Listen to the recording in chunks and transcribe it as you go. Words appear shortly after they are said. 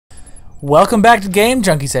Welcome back to Game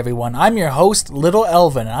Junkies, everyone. I'm your host, Little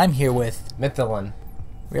Elvin, and I'm here with... Mythalin.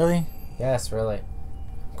 Really? Yes, really.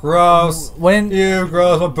 Gross. When... Ew,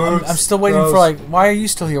 gross. My boots. I'm still waiting for, like... Why are you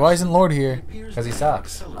still here? Why isn't Lord here? Because he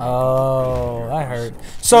sucks. Oh, that hurt.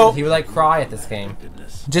 So... He would, like, cry at this game.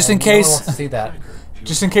 Just and in case... No one wants to see that.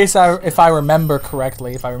 Just in case if I remember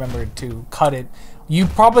correctly, if I remember to cut it, you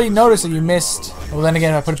probably noticed that you missed... Well, then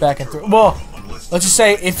again, if I put it back in... Well, let's just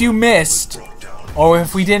say, if you missed... Or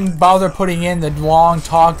if we didn't bother putting in the long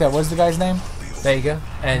talk that was the guy's name? Vega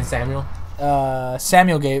and Samuel.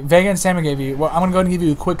 Vega and Samuel gave you. Well, I'm gonna go ahead and give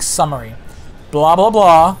you a quick summary. Blah blah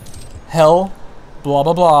blah, hell, blah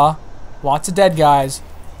blah blah, lots of dead guys,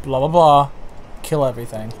 blah blah blah, kill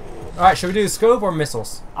everything. All right, should we do scope or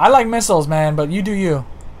missiles? I like missiles, man, but you do you.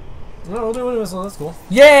 No, we'll do missiles. That's cool.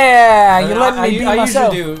 Yeah, you let me be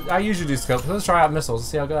myself. I usually do scope. So let's try out missiles.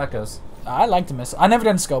 See how good that goes. I like the missile. I never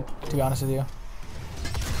done scope, to be honest with you.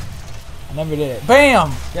 I never did it.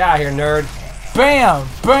 Bam! Yeah, here, nerd. Bam!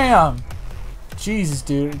 Bam! Jesus,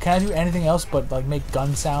 dude. Can I do anything else but like make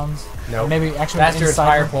gun sounds? No. Maybe actually. That's your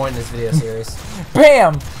entire point in this video series.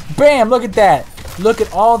 Bam! Bam! Look at that! Look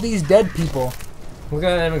at all these dead people. We're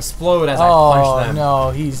gonna explode as I punch them. Oh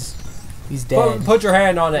no, he's dead. Put your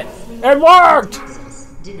hand on it. It worked!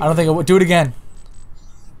 I don't think it would. Do it again.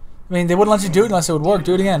 I mean, they wouldn't let you do it unless it would work.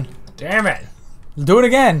 Do it again. Damn it. Do it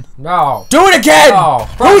again. No. Do it again! No.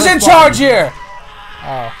 Who's in charge here?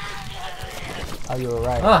 Oh. Oh, you were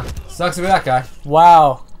right. Sucks to be that guy.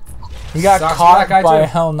 Wow. He got Sucks caught by by too.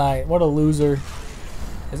 Hell Knight. What a loser.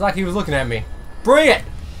 It's like he was looking at me. Bring it!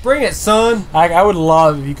 Bring it, son! I would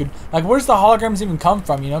love if you could... Like, where's the holograms even come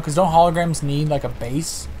from, you know? Because don't holograms need, like, a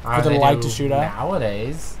base for the light to shoot at?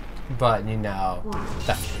 Nowadays. But, you know,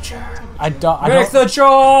 the future. I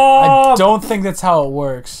don't think that's how it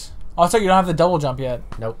works. Also, you don't have the double jump yet.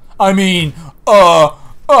 Nope. I mean,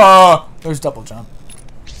 there's double jump.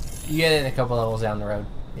 You get it in a couple levels down the road.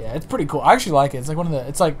 Yeah, it's pretty cool. I actually like it. It's like one of the...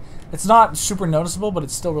 It's like... It's not super noticeable, but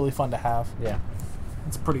it's still really fun to have. Yeah.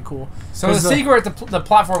 It's pretty cool. So the secret to the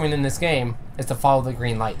platforming in this game is to follow the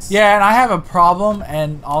green lights. Yeah, and I have a problem,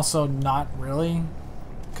 and also not really.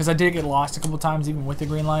 Because I did get lost a couple times even with the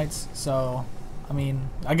green lights. So, I mean,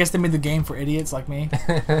 I guess they made the game for idiots like me.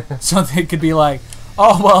 So they could be like,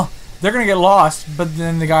 oh, well... They're going to get lost, but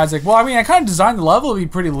then the guy's like, well, I mean, I kind of designed the level to be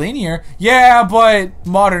pretty linear. Yeah, but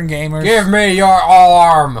modern gamers... Give me your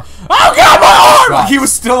arm! Oh, God, my arm! Like, he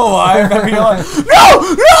was still alive. I'd be like,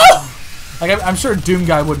 no! No! Like, I'm sure Doom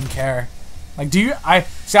Guy wouldn't care. Like, I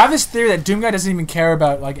have this theory that Doom Guy doesn't even care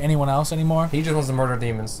about, like, anyone else anymore. He just wants to murder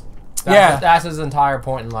demons. That's his entire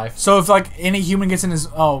point in life. So if, like, any human gets in his...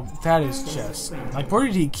 Oh, that is just... Like, where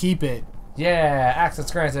did he keep it? Yeah, access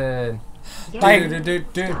granted. Like,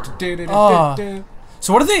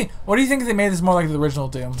 so what do you think if they made this more like the original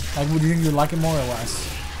Doom? Like, would you think you'd like it more or less?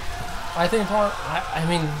 I think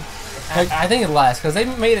I think less because they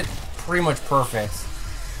made it pretty much perfect.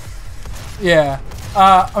 Yeah.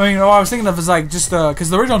 I mean, what I was thinking of is like just because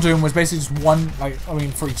the original Doom was basically just one, like, I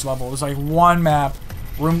mean, for each level it was like one map,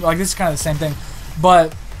 room. Like, this is kind of the same thing,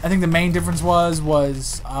 but I think the main difference was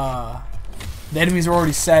the enemies were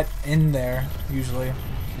already set in there usually.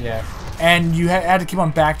 Yeah. And you had to keep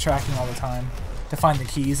on backtracking all the time to find the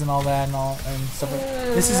keys and all that and stuff like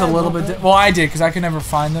that. This is a little bit... Well, I did, because I could never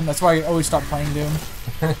find them. That's why I always stopped playing Doom.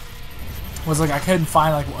 Was like, I couldn't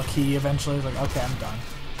find, like, a key eventually. I was like, okay, I'm done.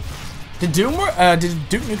 Did Doom work? Did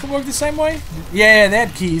Duke Nukem work the same way? Yeah, they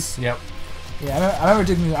had keys. Yep. Yeah, I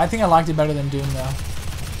remember Duke Nukem. I think I liked it better than Doom, though.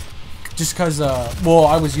 Just because, well,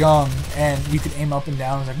 I was young, and you could aim up and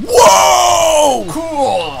down. I was like, whoa!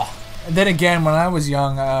 Cool! And then again, when I was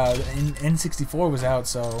young, N64 was out,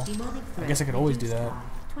 so I guess I could always do that.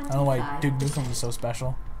 I don't know why Duke Nukem was so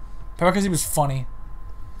special. Probably because he was funny.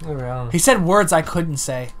 He said words I couldn't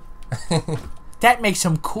say. That makes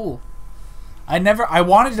him cool. I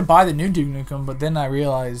wanted to buy the new Duke Nukem, but then I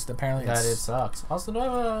realized apparently that it sucks. Also,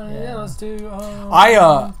 yeah, let's do.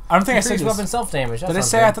 I don't think I said this. Weapon self-damage. Did I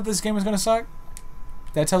say I thought this game was gonna suck?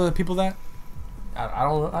 Did I tell the people that? I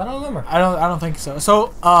don't remember. I don't think so.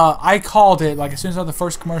 So I called it, like, as soon as I saw the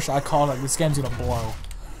first commercial, I called it, like, this game's gonna blow.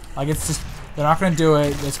 Like, it's just, they're not gonna do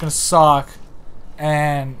it, it's gonna suck,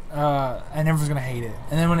 and everyone's gonna hate it.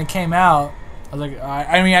 And then when it came out, I was like,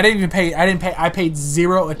 I mean, I paid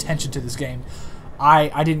zero attention to this game.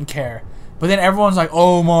 I didn't care. But then everyone's like,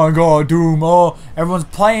 oh my god, Doom, oh, everyone's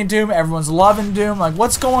playing Doom, everyone's loving Doom, like,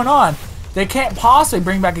 what's going on? They can't possibly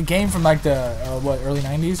bring back a game from, like, the, early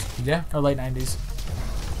 90s? Yeah. Or late 90s.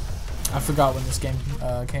 I forgot when this game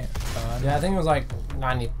came. Yeah, I think it was, like,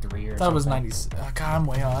 93 or something. That was 90s. God, I'm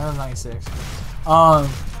way off. That was 96.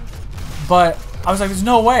 But I was like, there's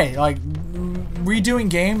no way. Like, redoing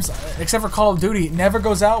games, except for Call of Duty, never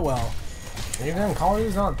goes out well. Even then, Call of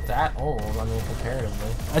Duty's not that old, I mean,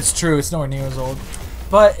 comparatively. That's true, it's nowhere near as old.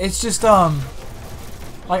 But it's just,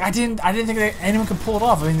 like, I didn't think that anyone could pull it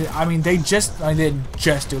off. they didn't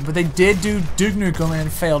just do it, but they did do Duke Nukem and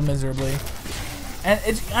it failed miserably. And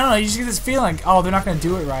it's, I don't know, you just get this feeling like, oh, they're not going to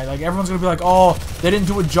do it right. Like, everyone's going to be like, oh, they didn't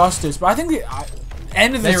do it justice. But I think the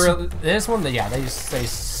end of this... This one, yeah, they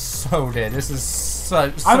so did. This is so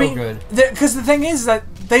good. Because the thing is that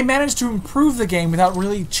they managed to improve the game without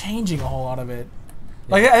really changing a whole lot of it.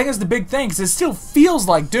 Like, I think that's the big thing, because it still feels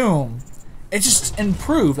like Doom. It's just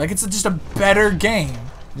improved. Like, it's just a better game.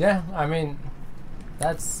 Yeah, I mean,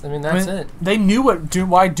 that's it. They knew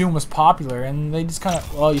why Doom was popular, and they just kind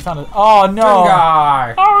of, well, you found it. Oh, no. Doom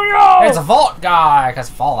guy. Oh, no. It's a Vault guy, because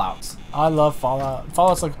Fallout. I love Fallout.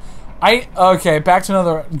 Fallout's like, okay, back to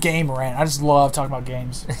another game rant. I just love talking about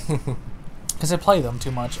games. Because I play them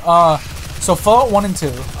too much. So Fallout 1 and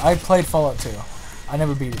 2. I played Fallout 2. I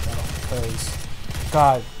never beat it though, because,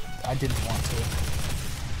 God, I didn't want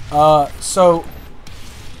to. So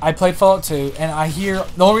I played Fallout 2, and I hear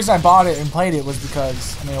the only reason I bought it and played it was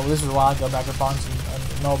because, I mean, this was a while ago back at Barnes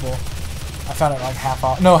and Noble. I found it like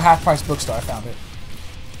half price bookstore. I found it,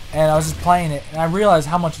 and I was just playing it, and I realized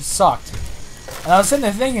how much it sucked. And I was sitting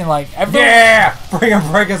there thinking, like,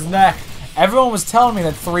 break his neck. Everyone was telling me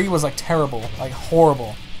that 3 was like terrible, like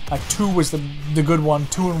horrible. Like 2 was the good one.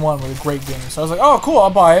 2 and 1 were the great games. So I was like, oh, cool, I'll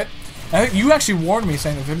buy it. And I think you actually warned me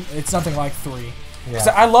saying that it's nothing like 3. Yeah.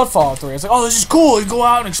 I love Fallout 3. It's like, oh, this is cool. You go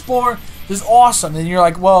out and explore. This is awesome. And you're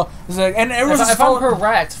like, well, it's like, and everyone's if I'm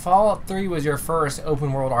correct, Fallout 3 was your first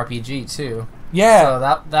open world RPG too. Yeah. So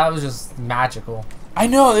that was just magical. I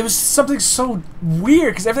know, it was something so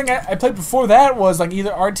weird because everything I played before that was like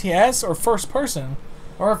either RTS or first person.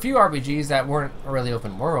 Or a few RPGs that weren't really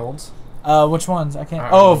open worlds. Which ones? I can't.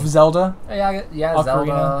 Oh, Zelda. Yeah, Ocarina.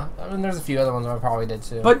 Zelda. I mean, there's a few other ones I probably did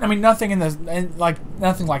too. But I mean, nothing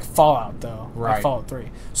nothing like Fallout though. Right. Like Fallout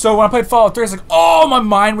 3. So when I played Fallout 3, it's like, oh, my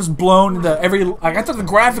mind was blown into I thought the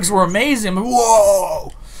graphics were amazing. I'm like,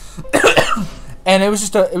 whoa. And it was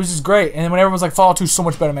just great. And then when everyone's like, Fallout 2 is so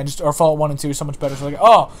much better, man, or Fallout 1 and 2 is so much better, so like,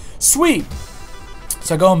 oh, sweet.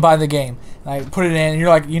 So I go and buy the game, and I put it in, and you're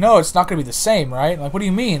like, it's not gonna be the same, right? Like, what do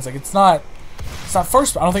you mean? It's like it's not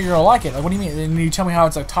first. I don't think you're gonna like it. Like, what do you mean? And you tell me how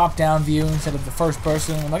it's like top-down view instead of the first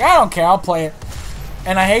person. I'm like, I don't care. I'll play it.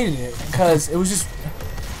 And I hated it because it was just.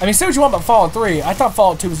 I mean, say what you want about Fallout 3. I thought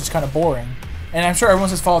Fallout 2 was just kind of boring, and I'm sure everyone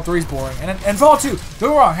says Fallout 3 is boring. And Fallout 2, don't get me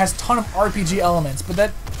wrong, has a ton of RPG elements, but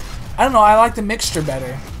that. I don't know, I like the mixture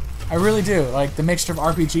better. I really do. Like, the mixture of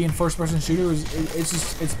RPG and first-person shooter,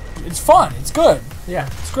 it's fun. It's good. Yeah.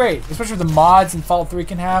 It's great. Especially with the mods in Fallout 3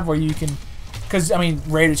 can have, where you can... Because, I mean,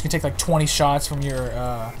 raiders can take, like, 20 shots from your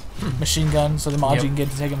machine gun, so the mods you can get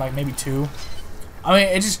to take, like, maybe 2. I mean,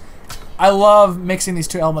 it just... I love mixing these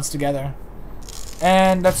two elements together.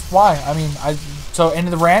 And that's why. I mean, so, end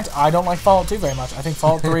of the rant, I don't like Fallout 2 very much. I think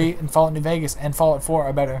Fallout 3 and Fallout New Vegas and Fallout 4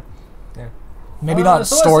 are better. Yeah. Maybe not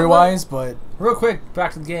story-wise, but... Real quick,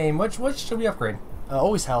 back to the game. What should we upgrade?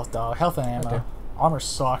 Always health, dog. Health and ammo. Okay. Armor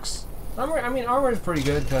sucks. Armor is pretty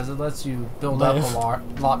good because it lets you build up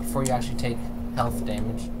a lot before you actually take health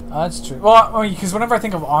damage. That's true. Well, I mean, because whenever I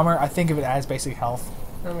think of armor, I think of it as basic health.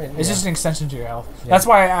 I mean, it's just an extension to your health. Yeah. That's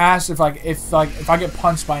why I asked if I get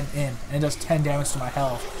punched by an imp and it does 10 damage to my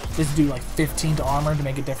health, does it do like 15 to armor to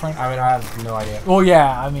make it different? I mean, I have no idea. Well,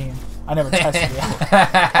 yeah. I mean, I never tested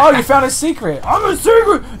it. Oh, you found a secret. I'm a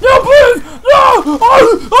secret. No, please. No.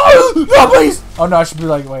 No, please. Oh no, I should be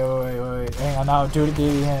like, wait. Hang on, now do it to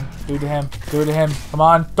him. Do it to him. Come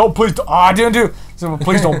on. Don't please. Oh, I didn't do it. So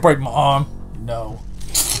please don't break my arm. No.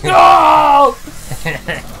 No.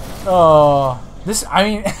 Oh. This, I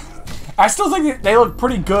mean, I still think they look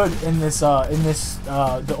pretty good in this,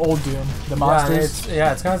 the old Doom, the monsters.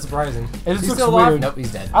 Yeah, it's kind of surprising. It just he's looks still weird. alive? Nope,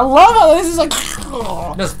 he's dead. I love how this is like.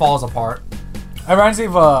 It just falls apart. It reminds me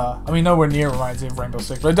of, I mean, nowhere near reminds me of Rainbow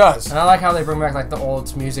Six, but it does. And I like how they bring back, like, the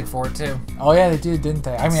old music for it, too. Oh, yeah, they did, didn't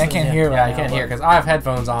they? I mean, I can't hear it right now. Yeah, I can't hear because I have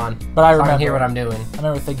headphones on. But I remember. So I can hear what I'm doing. I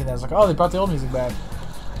remember thinking that. I was like, oh, they brought the old music back.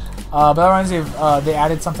 But that reminds me of, they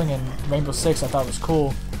added something in Rainbow Six I thought was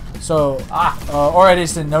cool. So, or I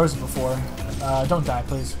just didn't notice it before. Don't die,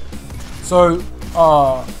 please. So,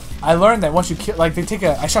 I learned that once you kill, like,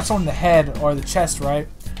 I shot someone in the head or the chest, right?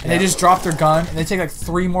 And they just drop their gun, and they take, like,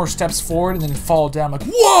 3 more steps forward, and then fall down. Like,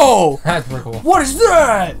 whoa! That's pretty cool. What is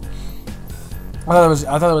that? I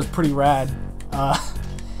thought it was pretty rad.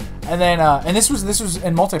 and then and this was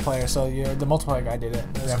in multiplayer, so the multiplayer guy did it.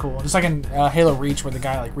 It was cool. Just like in Halo Reach, where the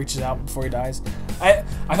guy like reaches out before he dies. I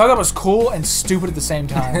thought that was cool and stupid at the same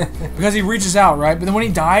time because he reaches out, right? But then when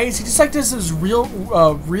he dies, he just like does this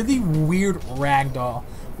really weird ragdoll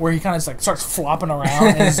where he kind of just like starts flopping around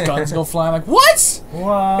and his guns go flying. Like what?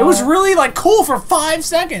 It was really like cool for 5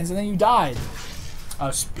 seconds, and then you died.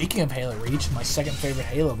 Speaking of Halo Reach, my second favorite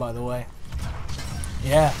Halo, by the way.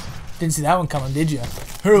 Yeah. Didn't see that one coming, did you?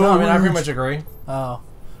 No, I mean, I pretty much agree. Oh.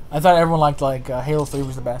 I thought everyone liked, like, Halo 3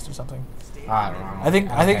 was the best or something. I don't know. I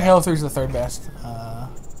think Halo 3 is the third best,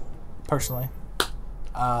 personally.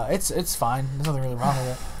 It's fine. There's nothing really wrong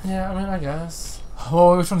with it. Yeah, I mean, I guess.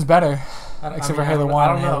 Well, which one's better? Except for Halo 1 I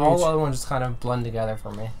don't and know. Halo All Reach. the other ones just kind of blend together for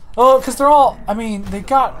me. Well, because they're all, I mean, they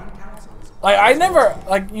got... Like, I never,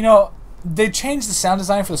 like, you know... They changed the sound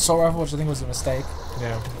design for the assault rifle, which I think was a mistake.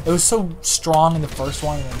 Yeah. It was so strong in the first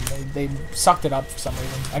one, and they sucked it up for some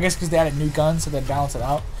reason. I guess because they added new guns, so they balanced it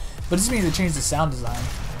out. But it just means they changed the sound design.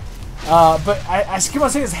 But I keep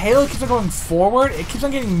on saying, as Halo keeps on going forward, it keeps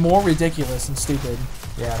on getting more ridiculous and stupid.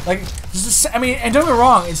 Yeah. Like, I mean, and don't get me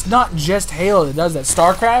wrong, it's not just Halo that does that.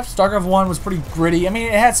 StarCraft 1 was pretty gritty. I mean,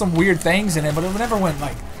 it had some weird things in it, but it never went,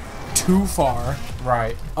 like, too far.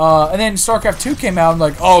 Right. And then StarCraft 2 came out and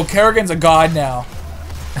like, oh, Kerrigan's a god now.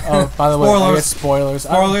 Oh, by the way, I guess spoilers.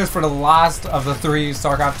 Spoilers for the last of the 3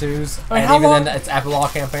 StarCraft 2s, I mean, and even then its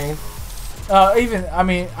epilogue campaign. I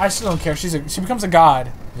mean, I still don't care. She becomes a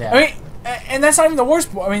god. Yeah. I mean, and that's not even the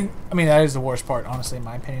worst part. I mean that is the worst part, honestly, in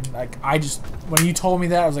my opinion. Like, when you told me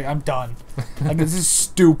that, I was like, I'm done. Like, this is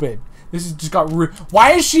stupid. This has just got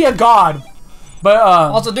why is she a god? But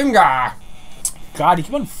also Doom guy. God, you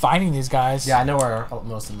keep on finding these guys. Yeah, I know where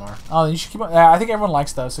most of them are. Oh, you should keep on. I think everyone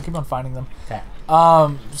likes those, so keep on finding them. Okay.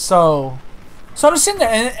 So I'm just sitting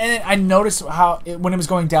there, and I noticed how when it was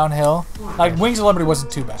going downhill, like Wings of Liberty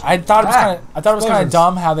wasn't too bad. I thought it was kind of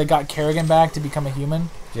dumb how they got Kerrigan back to become a human.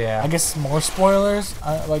 Yeah. I guess more spoilers.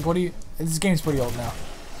 Like, what do you? This game's pretty old now.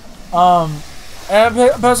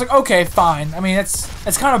 But I was like, okay, fine. I mean,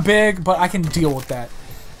 it's kind of big, but I can deal with that.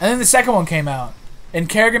 And then the second one came out. And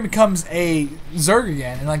Kerrigan becomes a Zerg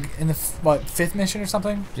again, and like in the 5th mission or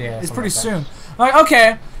something. Yeah, it's pretty soon. I'm like,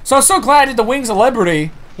 okay, so I'm so glad I did the Wings of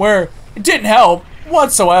Liberty, where it didn't help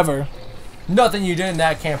whatsoever. Nothing you did in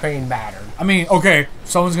that campaign mattered. I mean, okay,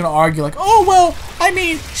 someone's gonna argue like, oh well, I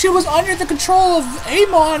mean, she was under the control of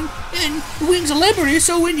Amon in Wings of Liberty,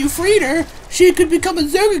 so when you freed her, she could become a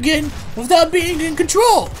Zerg again without being in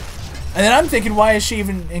control. And then I'm thinking, why is she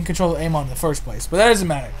even in control of Amon in the first place? But that doesn't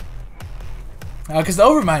matter. Because the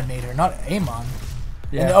Overmind made her, not Amon.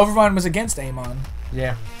 Yeah. And the Overmind was against Amon.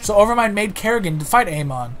 Yeah. So Overmind made Kerrigan to fight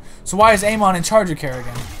Amon. So why is Amon in charge of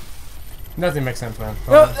Kerrigan? Nothing makes sense, man.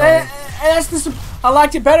 And that's just, I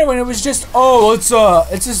liked it better when it was just, oh, it's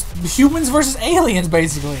just humans versus aliens,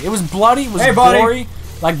 basically. It was bloody, it was gory.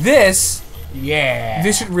 Like this. Yeah.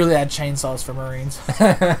 This should really add chainsaws for Marines.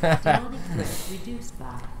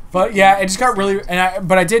 But yeah, it just got really,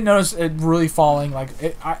 but I did notice it really falling. Like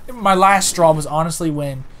my last straw was honestly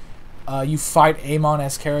when you fight Amon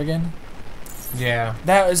as Kerrigan. Yeah.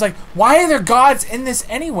 That was like, why are there gods in this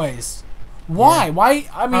anyways? Why? Yeah. Why?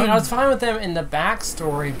 I mean, I was fine with them in the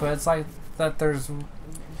backstory, but it's like that there's the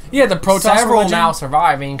Protoss several religion now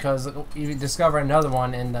surviving because you discover another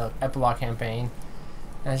one in the epilogue campaign,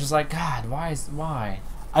 and it's just like, God, why?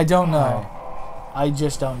 I don't know. I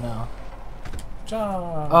just don't know.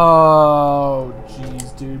 Oh,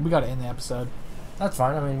 jeez, dude. We gotta end the episode. That's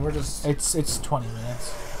fine. I mean, we're just... It's 20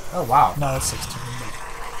 minutes. Oh, wow. No, it's 16.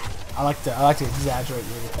 But I like to exaggerate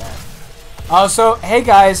with that. So, hey,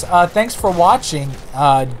 guys. Thanks for watching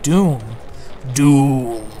Doom.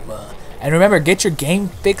 And remember, get your game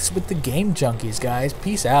fixed with the Game Junkies, guys.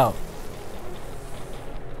 Peace out.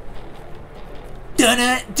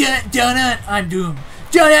 Dun-dun, dun-dun, dun-dun. I'm Doom.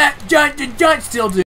 Dun-dun, dun-dun, dun-dun. Still Doom.